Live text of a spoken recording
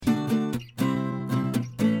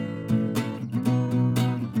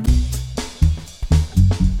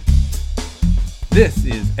This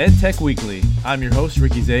is EdTech Weekly. I'm your host,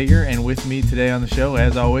 Ricky Zager, and with me today on the show,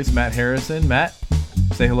 as always, Matt Harrison. Matt,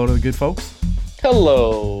 say hello to the good folks.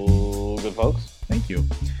 Hello, good folks. Thank you.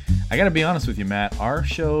 I got to be honest with you, Matt. Our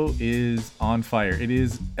show is on fire. It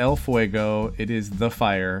is El Fuego. It is the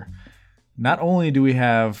fire. Not only do we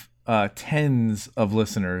have tens of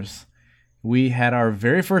listeners, we had our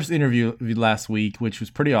very first interview last week, which was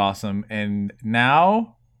pretty awesome. And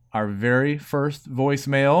now our very first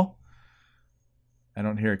voicemail. I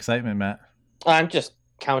don't hear excitement, Matt. I'm just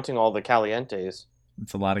counting all the calientes.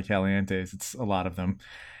 It's a lot of calientes. It's a lot of them.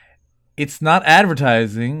 It's not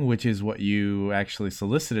advertising, which is what you actually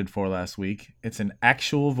solicited for last week. It's an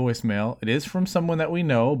actual voicemail. It is from someone that we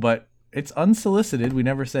know, but it's unsolicited. We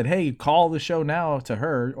never said, hey, call the show now to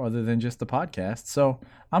her other than just the podcast. So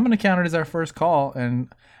I'm going to count it as our first call, and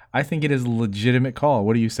I think it is a legitimate call.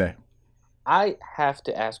 What do you say? I have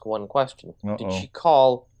to ask one question. Uh-oh. Did she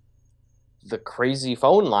call the crazy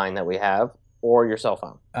phone line that we have or your cell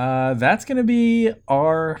phone? That's going to be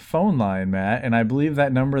our phone line, Matt. And I believe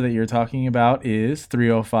that number that you're talking about is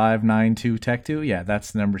 305-92-TECH2. Yeah, that's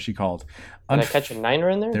the number she called. Did I catch a niner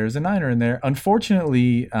in there? There's a niner in there.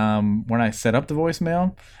 Unfortunately, when I set up the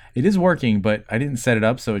voicemail, it is working, but I didn't set it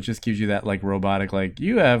up, so it just gives you that like robotic, like,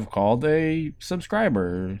 you have called a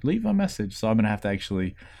subscriber, leave a message. So I'm going to have to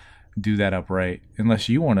actually do that upright, unless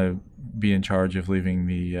you want to be in charge of leaving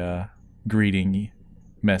the greeting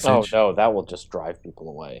message. Oh, no, that will just drive people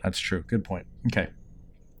away. That's true. Good point. Okay.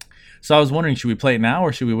 So I was wondering, should we play it now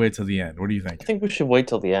or should we wait till the end? What do you think? I think we should wait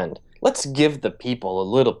till the end. Let's give the people a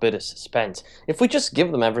little bit of suspense. If we just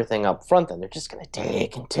give them everything up front, then they're just going to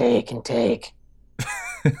take and take and take.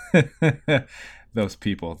 Those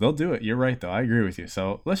people, they'll do it. You're right, though. I agree with you.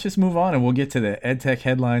 So let's just move on and we'll get to the EdTech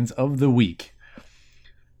headlines of the week.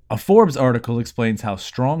 A Forbes article explains how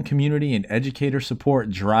strong community and educator support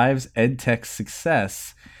drives EdTech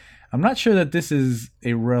success. I'm not sure that this is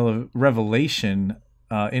a revelation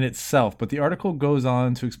in itself, but the article goes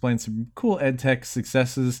on to explain some cool EdTech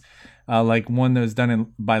successes, like one that was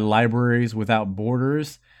done by Libraries Without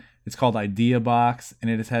Borders. It's called IdeaBox,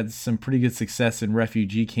 and it has had some pretty good success in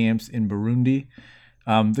refugee camps in Burundi.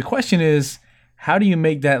 The question is, how do you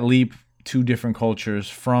make that leap to different cultures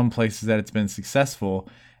from places that it's been successful?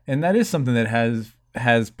 And that is something that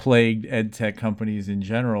has plagued EdTech companies in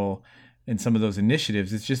general in some of those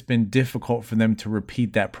initiatives. It's just been difficult for them to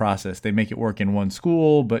repeat that process. They make it work in one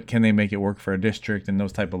school, but can they make it work for a district and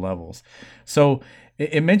those type of levels? So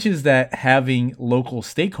it mentions that having local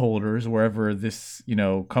stakeholders wherever this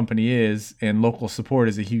company is, and local support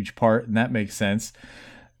is a huge part, and that makes sense.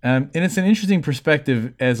 And it's an interesting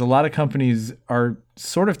perspective, as a lot of companies are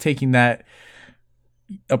sort of taking that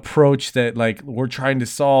approach that, like, we're trying to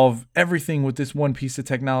solve everything with this one piece of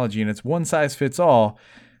technology and it's one size fits all.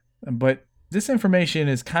 But this information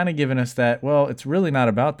is kind of giving us that, well, it's really not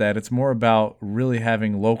about that. It's more about really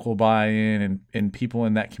having local buy-in and people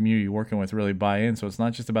in that community you're working with really buy in. So it's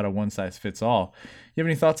not just about a one size fits all. You have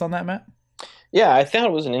any thoughts on that, Matt? Yeah, I thought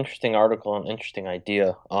it was an interesting article, an interesting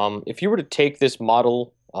idea. If you were to take this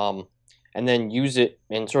model and then use it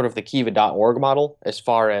in sort of the Kiva.org model, as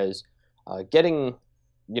far as getting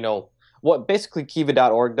what basically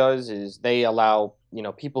Kiva.org does is they allow,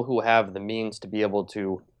 people who have the means to be able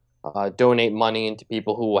to donate money into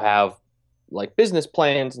people who have like business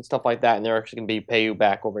plans and stuff like that, and they're actually going to pay you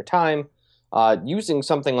back over time. Using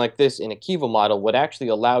something like this in a Kiva model would actually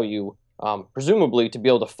allow you, presumably, to be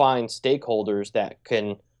able to find stakeholders that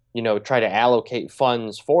can, try to allocate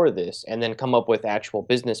funds for this and then come up with actual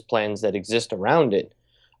business plans that exist around it,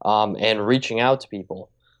 and reaching out to people.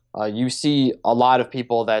 You see a lot of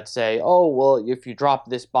people that say, oh, well, if you drop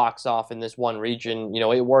this box off in this one region,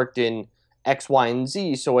 it worked in X, Y, and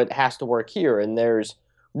Z, so it has to work here. And there's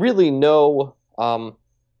really no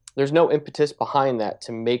impetus behind that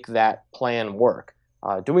to make that plan work.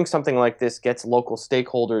 Doing something like this gets local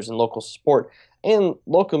stakeholders and local support and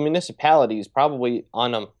local municipalities, probably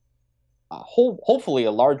on a hopefully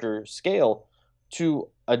a larger scale, to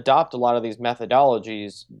adopt a lot of these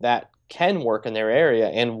methodologies that can work in their area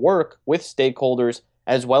and work with stakeholders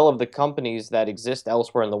as well as the companies that exist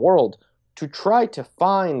elsewhere in the world to try to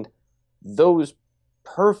find those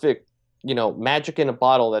perfect, magic in a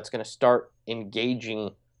bottle that's going to start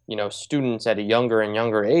engaging, students at a younger and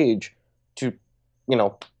younger age to,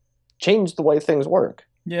 change the way things work.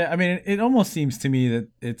 Yeah, I mean, it almost seems to me that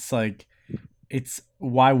it's like,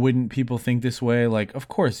 why wouldn't people think this way? Like, of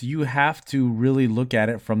course, you have to really look at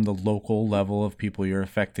it from the local level of people you're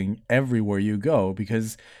affecting everywhere you go,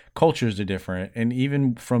 because cultures are different. And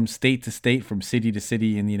even from state to state, from city to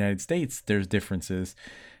city in the United States, there's differences.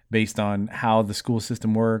 based on how the school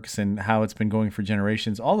system works and how it's been going for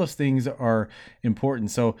generations. All those things are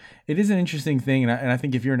important. So it is an interesting thing. And I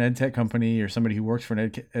think if you're an ed tech company or somebody who works for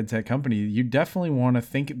an ed tech company, you definitely want to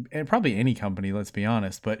think, and probably any company, let's be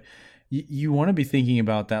honest, but you want to be thinking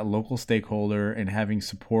about that local stakeholder and having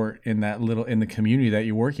support in the community that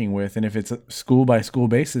you're working with. And if it's a school by school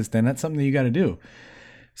basis, then that's something that you got to do.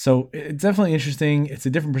 So it's definitely interesting. It's a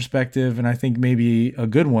different perspective, and I think maybe a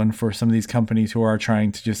good one for some of these companies who are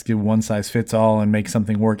trying to just give one size fits all and make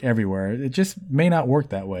something work everywhere. It just may not work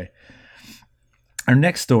that way. Our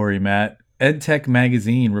next story, Matt, EdTech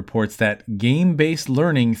Magazine reports that game-based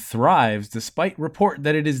learning thrives despite report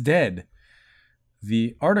that it is dead.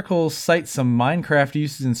 The article cites some Minecraft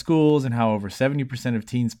uses in schools and how over 70% of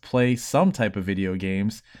teens play some type of video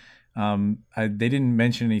games. They didn't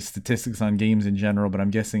mention any statistics on games in general, but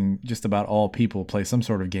I'm guessing just about all people play some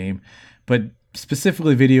sort of game, but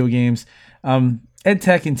specifically video games. Ed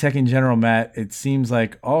tech and tech in general, Matt, it seems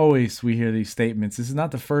like always we hear these statements. This is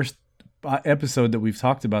not the first episode that we've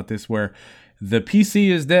talked about this where the PC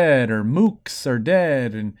is dead or MOOCs are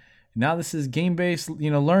dead, and now this is game-based,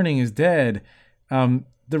 learning is dead.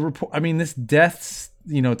 The report, this deaths,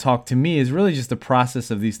 talk to me is really just the process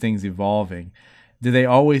of these things evolving. Do they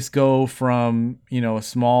always go from, a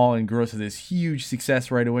small and grow to this huge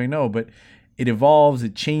success right away? No, but it evolves.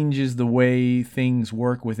 It changes the way things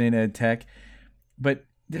work within ed tech. But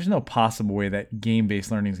there's no possible way that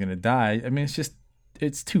game-based learning is going to die.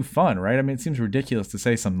 It's too fun, right? It seems ridiculous to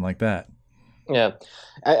say something like that. Yeah.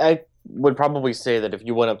 I would probably say that if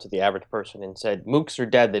you went up to the average person and said, MOOCs are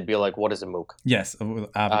dead, they'd be like, what is a MOOC? Yes.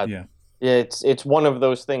 Yeah. It's one of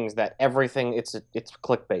those things that everything, it's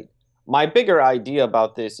clickbait. My bigger idea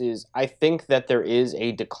about this is I think that there is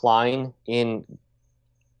a decline in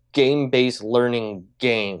game-based learning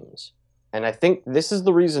games. And I think this is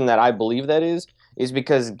the reason that I believe that is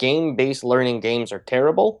because game-based learning games are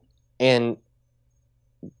terrible, and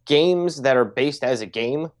games that are based as a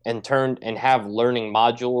game and turned and have learning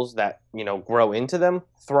modules that, grow into them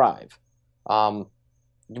thrive.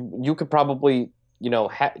 You could probably,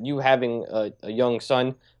 you having a young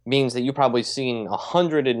son means that you've probably seen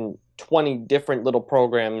 120 different little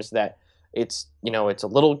programs that it's a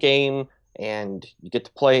little game and you get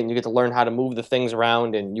to play and you get to learn how to move the things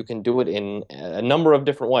around, and you can do it in a number of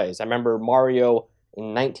different ways. I remember Mario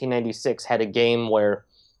in 1996 had a game where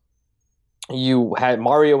you had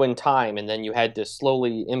Mario in time, and then you had to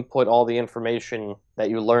slowly input all the information that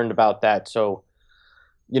you learned about that. So,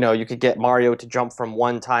 you could get Mario to jump from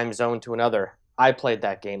one time zone to another. I played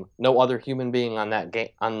that game. No other human being on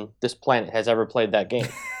this planet has ever played that game.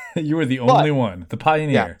 You were the only one, the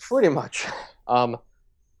pioneer. Yeah, pretty much.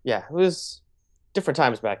 It was different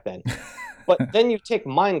times back then. But then you take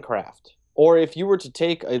Minecraft, or if you were to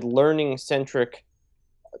take an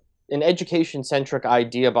education-centric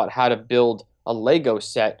idea about how to build a Lego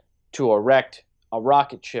set to erect a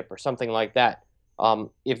rocket ship or something like that.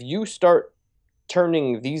 If you start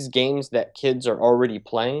turning these games that kids are already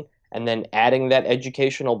playing and then adding that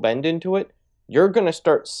educational bend into it, you're going to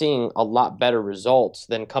start seeing a lot better results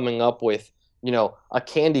than coming up with, a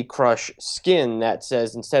Candy Crush skin that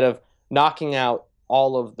says instead of knocking out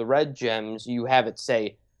all of the red gems, you have it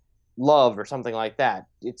say love or something like that.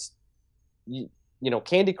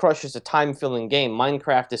 Candy Crush is a time-filling game.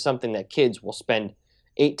 Minecraft is something that kids will spend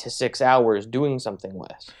 8 to 6 hours doing something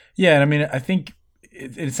with. Yeah, and I think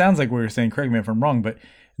it sounds like what you're saying, correct me if I'm wrong, but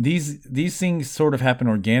these things sort of happen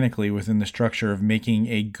organically within the structure of making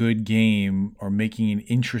a good game or making an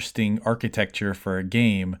interesting architecture for a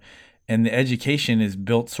game, and the education is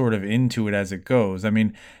built sort of into it as it goes.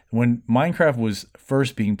 When Minecraft was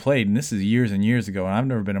first being played, and this is years and years ago, and I've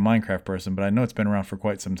never been a Minecraft person, but I know it's been around for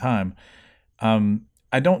quite some time.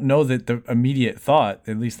 I don't know that the immediate thought,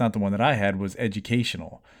 at least not the one that I had, was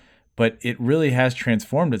educational, but it really has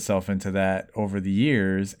transformed itself into that over the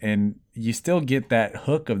years, and you still get that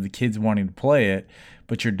hook of the kids wanting to play it,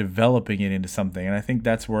 but you're developing it into something. And I think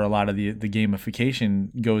that's where a lot of the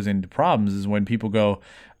gamification goes into problems, is when people go,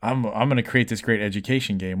 I'm going to create this great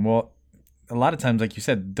education game. Well, a lot of times, like you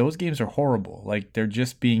said, those games are horrible. Like, they're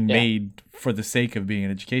just being made for the sake of being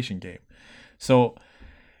an education game. So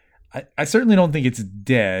I certainly don't think it's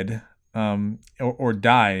dead or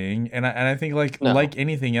dying. And I think like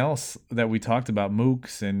anything else that we talked about,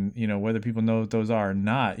 MOOCs and, whether people know what those are or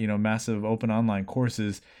not, massive open online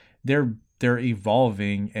courses, they're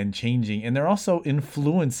evolving and changing, and they're also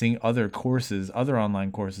influencing other courses, other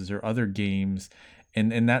online courses or other games.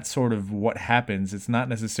 And that's sort of what happens. It's not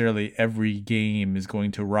necessarily every game is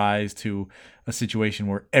going to rise to a situation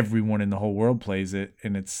where everyone in the whole world plays it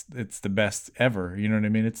and it's the best ever. You know what I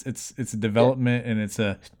mean? It's a development, and it's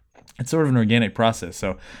a it's sort of an organic process.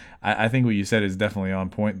 So I think what you said is definitely on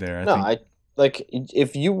point there. I No, think, I like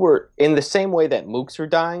if you were in the same way that mooks are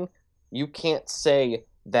dying, you can't say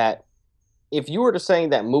that if you were to saying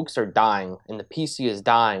that mooks are dying and the PC is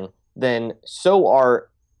dying, then so are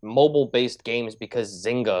mobile-based games because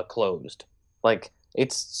Zynga closed. Like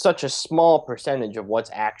it's such a small percentage of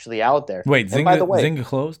what's actually out there. wait, And by the way, Zynga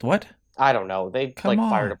closed? What? I don't know. They Come like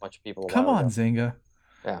fired a on. bunch of people a Come while on, ago. Zynga.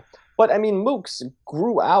 Yeah. But I mean, MOOCs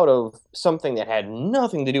grew out of something that had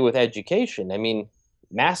nothing to do with education. I mean,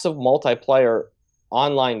 massive multiplayer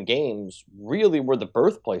online games really were the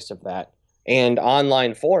birthplace of that, and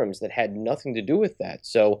online forums that had nothing to do with that.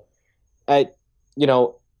 So, I, you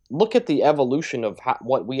know, look at the evolution of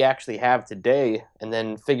what we actually have today and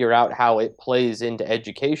then figure out how it plays into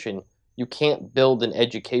education. You can't build an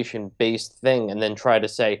education based thing and then try to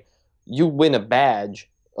say, you win a badge,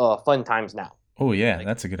 fun times now. Oh yeah, Like,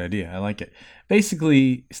 that's a good idea. I like it.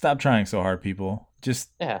 Basically, stop trying so hard, people. Just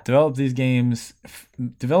yeah. develop these games,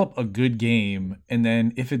 develop a good game, and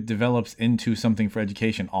then if it develops into something for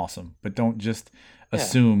education, awesome. But don't just Yeah.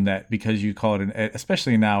 assume that because you call it an ed,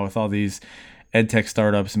 especially now with all these ed tech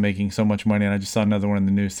startups making so much money. And I just saw another one in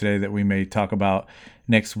the news today that we may talk about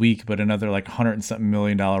next week, but another like $100 and something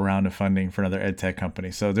million round of funding for another ed tech company.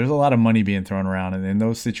 So there's a lot of money being thrown around, and in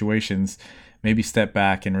those situations, maybe step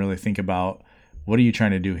back and really think about, what are you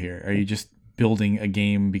trying to do here? Are you just building a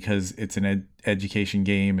game because it's an education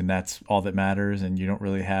game and that's all that matters, and you don't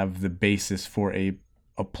really have the basis for a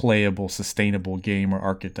playable, sustainable game or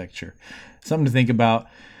architecture? Something to think about.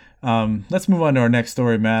 Let's move on to our next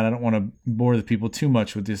story, Matt. I don't want to bore the people too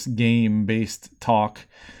much with this game-based talk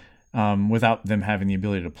without them having the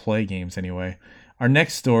ability to play games anyway. Our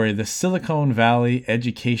next story, the Silicon Valley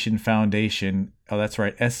Education Foundation, oh, that's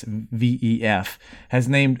right, SVEF, has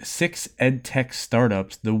named 6 edtech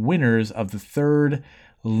startups the winners of the 3rd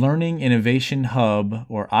Learning Innovation Hub,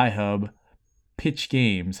 or iHub, pitch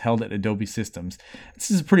games held at Adobe Systems.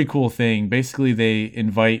 This is a pretty cool thing. Basically, they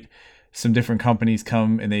invite some different companies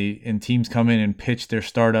come and teams come in and pitch their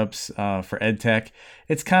startups for edtech.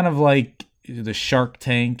 It's kind of like the Shark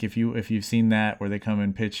Tank, if you've seen that, where they come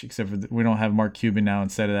and pitch. Except for we don't have Mark Cuban now.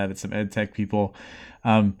 Instead of that, it's some edtech people.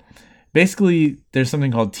 Basically, there's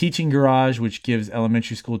something called Teaching Garage, which gives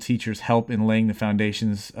elementary school teachers help in laying the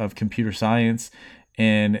foundations of computer science,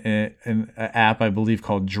 and an app I believe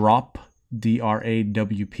called Drop,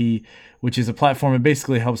 DRAWP, which is a platform that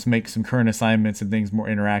basically helps make some current assignments and things more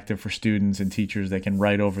interactive for students and teachers. They can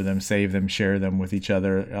write over them, save them, share them with each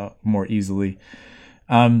other more easily.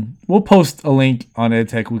 We'll post a link on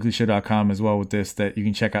edtechweeklyshow.com as well with this, that you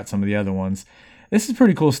can check out some of the other ones. This is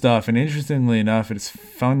pretty cool stuff, and interestingly enough, it's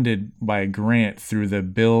funded by a grant through the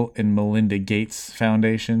Bill and Melinda Gates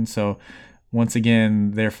Foundation. So once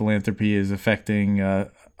again, their philanthropy is affecting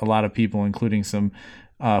a lot of people, including some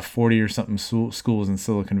 40 or something schools in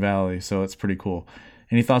Silicon Valley. So it's pretty cool.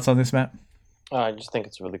 Any thoughts on this, Matt? I just think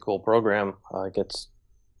it's a really cool program. It gets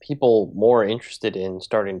people more interested in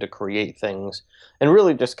starting to create things and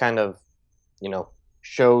really just kind of,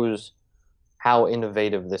 shows how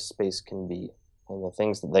innovative this space can be and the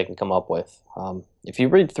things that they can come up with. If you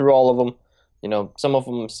read through all of them, some of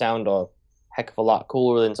them sound a heck of a lot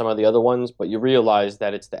cooler than some of the other ones, but you realize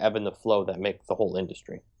that it's the ebb and the flow that make the whole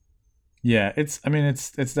industry. Yeah, it's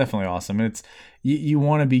definitely awesome. It's you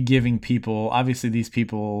want to be giving people, obviously these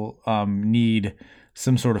people need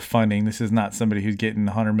some sort of funding. This is not somebody who's getting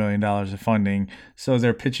 $100 million of funding. So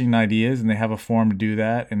they're pitching ideas and they have a forum to do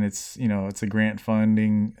that. And it's a grant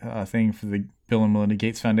funding thing for the Bill and Melinda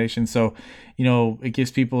Gates Foundation. So, it gives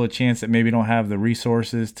people a chance that maybe don't have the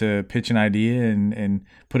resources to pitch an idea and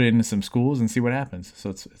put it into some schools and see what happens.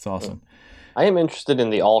 So it's awesome. I am interested in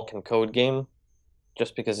the All Can Code game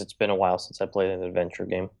just because it's been a while since I played an adventure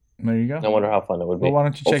game. There you go. I wonder how fun it would be. Well, why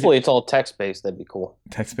don't you check Hopefully it's all text-based. That'd be cool.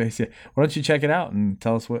 Text-based, yeah. Why don't you check it out and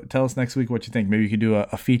tell us next week what you think. Maybe you could do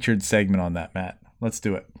a featured segment on that, Matt. Let's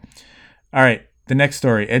do it. All right, the next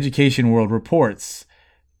story. Education World reports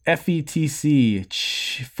FETC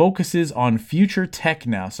focuses on future tech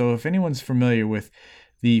now. So if anyone's familiar with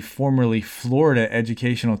the formerly Florida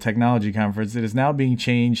Educational Technology Conference, it is now being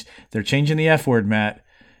changed. They're changing the F word, Matt,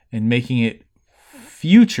 and making it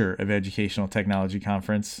Future of Educational Technology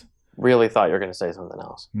Conference. Really thought you were going to say something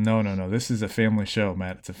else. No. This is a family show,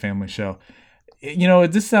 Matt. It's a family show.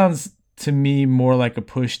 This sounds to me more like a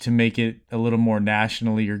push to make it a little more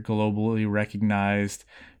nationally or globally recognized.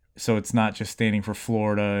 So it's not just standing for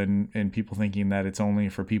Florida and people thinking that it's only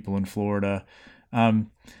for people in Florida.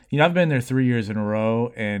 I've been there 3 years in a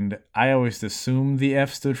row, and I always assumed the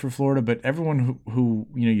F stood for Florida, but everyone who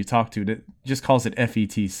you talk to just calls it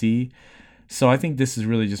FETC. So I think this is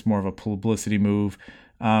really just more of a publicity move.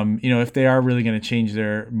 If they are really going to change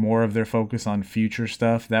more of their focus on future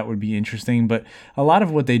stuff, that would be interesting. But a lot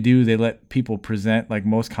of what they do, they let people present, like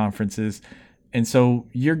most conferences. And so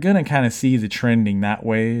you're going to kind of see the trending that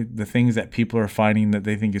way. The things that people are finding that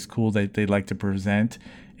they think is cool that they'd like to present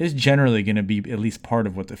is generally going to be at least part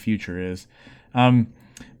of what the future is.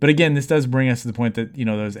 But again, this does bring us to the point that,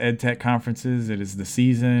 those EdTech conferences, it is the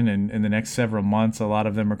season, and in the next several months, a lot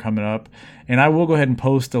of them are coming up. And I will go ahead and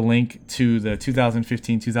post a link to the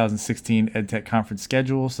 2015-2016 EdTech conference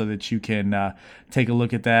schedule so that you can take a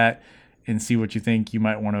look at that and see what you think you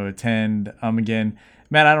might want to attend. Again,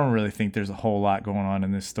 Matt, I don't really think there's a whole lot going on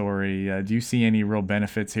in this story. Do you see any real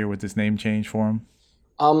benefits here with this name change for them?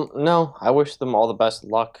 No, I wish them all the best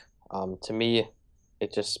luck. To me,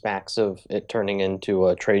 it just smacks of it turning into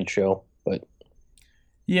a trade show. But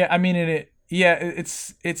yeah, I mean,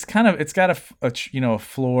 it's kind of, it's got a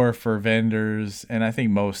floor for vendors, and I think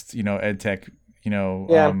most EdTech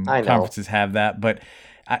conferences have that. But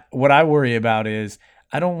what I worry about is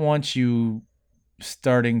I don't want you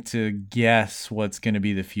starting to guess what's going to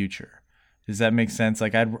be the future. Does that make sense?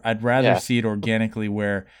 Like I'd rather see it organically,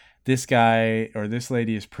 where this guy or this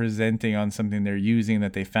lady is presenting on something they're using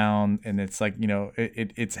that they found, and it's like,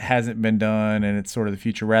 it hasn't been done, and it's sort of the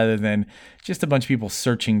future, rather than just a bunch of people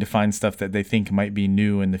searching to find stuff that they think might be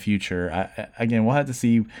new in the future. Again, we'll have to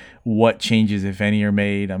see what changes, if any, are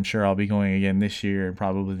made. I'm sure I'll be going again this year and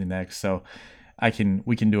probably the next, so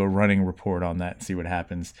we can do a running report on that and see what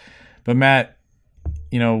happens. But Matt,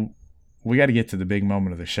 we got to get to the big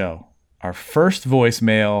moment of the show. Our first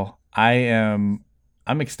voicemail.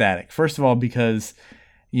 I'm ecstatic. First of all, because,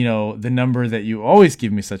 the number that you always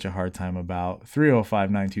give me such a hard time about,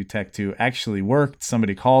 305-92-TECH2, actually worked.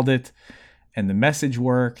 Somebody called it and the message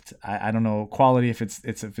worked. I don't know quality, if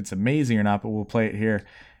it's amazing or not, but we'll play it here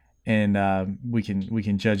and we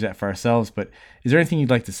can judge that for ourselves. But is there anything you'd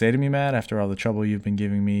like to say to me, Matt, after all the trouble you've been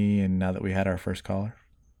giving me and now that we had our first caller?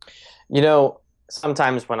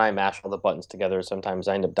 Sometimes when I mash all the buttons together, sometimes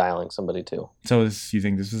I end up dialing somebody too. So you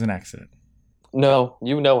think this was an accident? No,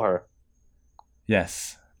 you know her.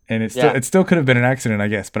 Yes. And it still could have been an accident, I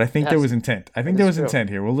guess. But I think there was intent. I think there was intent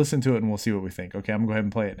here. We'll listen to it and we'll see what we think. Okay, I'm going to go ahead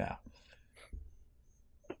and play it now.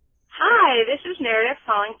 Hi, this is Meredith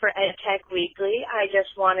calling for EdTech Weekly. I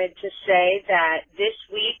just wanted to say that this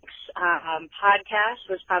week's podcast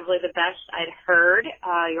was probably the best I'd heard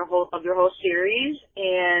your whole series,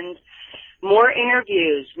 and more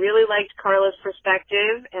interviews. Really liked Carla's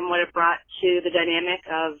perspective and what it brought to the dynamic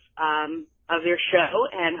of your show,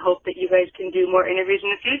 and hope that you guys can do more interviews in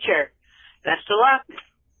the future. Best of luck.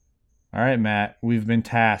 All right, Matt, we've been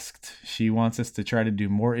tasked. She wants us to try to do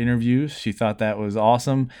more interviews. She thought that was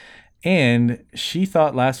awesome. And she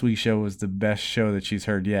thought last week's show was the best show that she's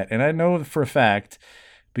heard yet. And I know for a fact,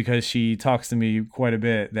 because she talks to me quite a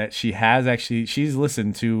bit, that she's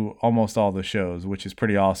listened to almost all the shows, which is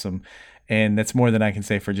pretty awesome. And that's more than I can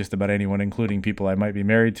say for just about anyone, including people I might be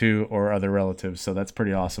married to or other relatives. So that's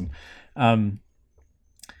pretty awesome. I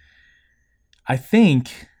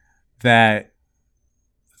think that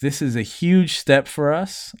this is a huge step for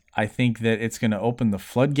us. I think that it's going to open the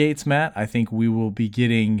floodgates, Matt. I think we will be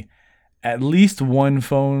getting at least one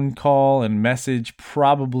phone call and message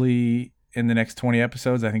probably in the next 20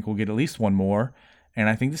 episodes. I think we'll get at least one more. And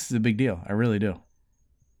I think this is a big deal. I really do.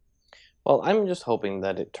 Well, I'm just hoping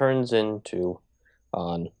that it turns into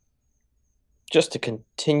just a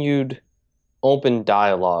continued open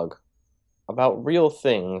dialogue about real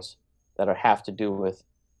things that have to do with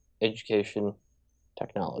education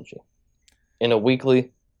technology in a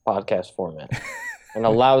weekly podcast format, and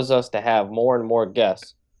allows us to have more and more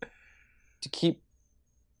guests to keep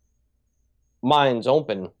minds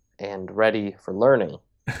open and ready for learning.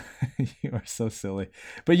 You are so silly.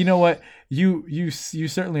 But you know what? You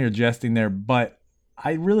certainly are jesting there, but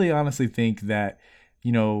I really honestly think that,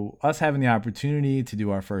 us having the opportunity to do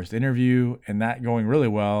our first interview and that going really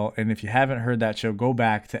well. And if you haven't heard that show, go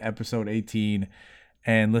back to episode 18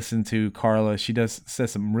 and listen to Carla. She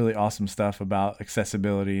says some really awesome stuff about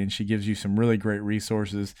accessibility, and she gives you some really great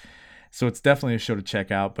resources. So it's definitely a show to check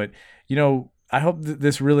out. But, I hope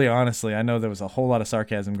this really honestly, I know there was a whole lot of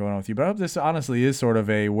sarcasm going on with you, but I hope this honestly is sort of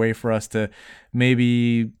a way for us to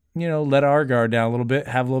maybe, let our guard down a little bit,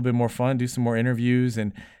 have a little bit more fun, do some more interviews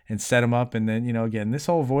and set them up. And then, again, this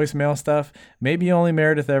whole voicemail stuff, maybe only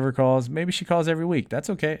Meredith ever calls. Maybe she calls every week. That's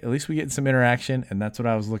okay. At least we get some interaction, and that's what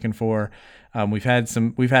I was looking for. We've had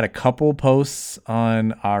a couple posts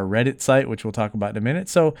on our Reddit site, which we'll talk about in a minute.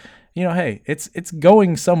 So, hey, it's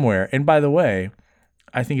going somewhere. And by the way,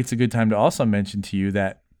 I think it's a good time to also mention to you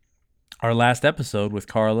that our last episode with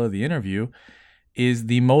Carla, the interview, is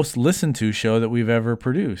the most listened to show that we've ever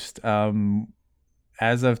produced.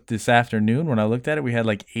 As of this afternoon, when I looked at it, we had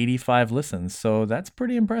like 85 listens. So that's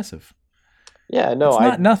pretty impressive. Yeah, no, it's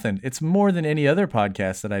not nothing. It's more than any other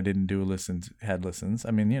podcast that I didn't do had listens.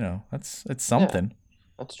 I mean, it's something. Yeah,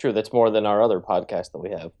 that's true. That's more than our other podcast that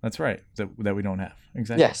we have. That's right. That we don't have.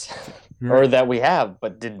 Exactly. Yes. Or that we have,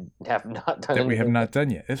 but have not done. That we have not done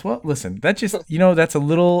yet. Listen, that just, that's a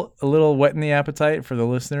little whet in the appetite for the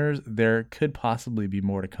listeners. There could possibly be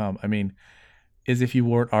more to come. I mean, as if you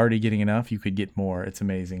weren't already getting enough, you could get more. It's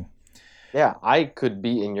amazing. Yeah, I could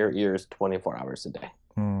be in your ears 24 hours a day.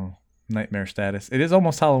 Oh, nightmare status. It is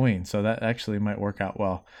almost Halloween, so that actually might work out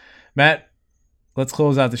well. Matt, let's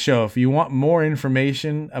close out the show. If you want more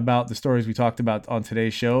information about the stories we talked about on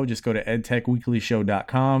today's show, just go to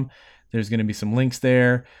edtechweeklyshow.com. There's going to be some links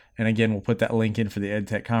there. And again, we'll put that link in for the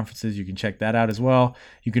EdTech conferences. You can check that out as well.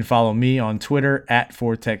 You can follow me on Twitter at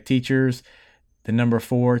 4TechTeachers, the number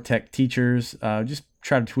 4TechTeachers. Just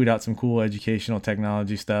try to tweet out some cool educational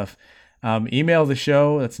technology stuff. Email the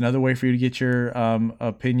show. That's another way for you to get your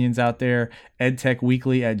opinions out there.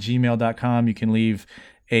 edtechweekly@gmail.com. You can leave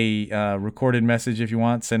a recorded message if you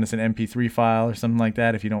want. Send us an MP3 file or something like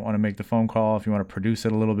that if you don't want to make the phone call, if you want to produce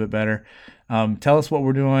it a little bit better. Tell us what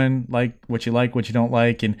we're doing, what you don't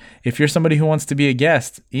like. And if you're somebody who wants to be a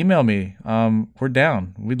guest, email me. We're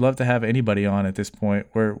down. We'd love to have anybody on at this point.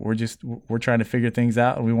 We're trying to figure things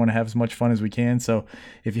out, and we want to have as much fun as we can. So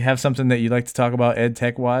if you have something that you'd like to talk about ed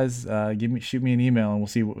tech wise, shoot me an email, and we'll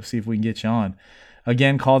see if we can get you on.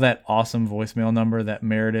 Again, call that awesome voicemail number that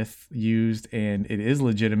Meredith used, and it is a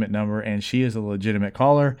legitimate number, and she is a legitimate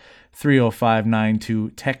caller.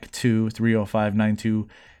 305-92-TECH2,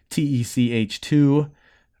 305-92-TECH2,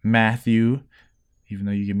 Matthew, even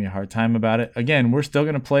though you give me a hard time about it. Again, we're still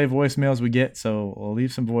going to play voicemails we get, so we'll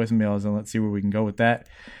leave some voicemails, and let's see where we can go with that.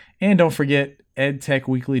 And don't forget,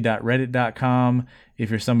 edtechweekly.reddit.com. If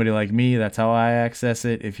you're somebody like me, that's how I access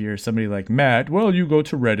it. If you're somebody like Matt, well, you go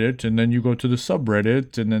to Reddit, and then you go to the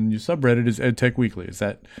subreddit, and then your subreddit is EdTech Weekly. Was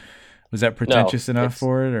that pretentious enough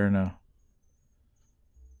for it, or no?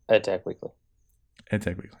 EdTech Weekly.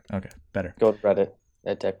 EdTech Weekly. Okay, better. Go to Reddit,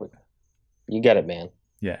 EdTech Weekly. You get it, man.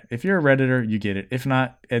 Yeah, if you're a Redditor, you get it. If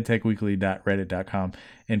not, edtechweekly.reddit.com,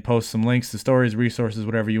 and post some links to stories, resources,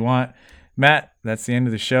 whatever you want. Matt, that's the end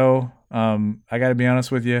of the show. I got to be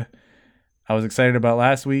honest with you. I was excited about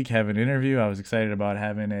last week having an interview. I was excited about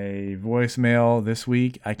having a voicemail this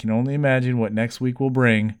week. I can only imagine what next week will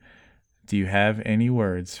bring. Do you have any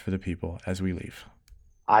words for the people as we leave?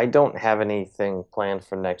 I don't have anything planned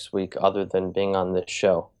for next week other than being on this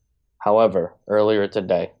show. However, earlier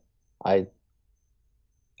today, I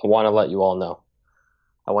want to let you all know.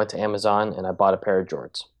 I went to Amazon and I bought a pair of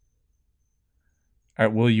jorts. All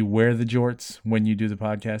right, will you wear the jorts when you do the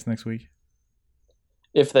podcast next week?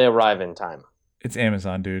 If they arrive in time. It's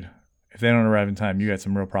Amazon, dude. If they don't arrive in time, you got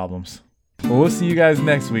some real problems. Well, we'll see you guys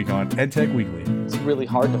next week on EdTech Weekly. It's really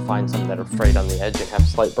hard to find some that are frayed on the edge and have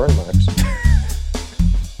slight burn marks.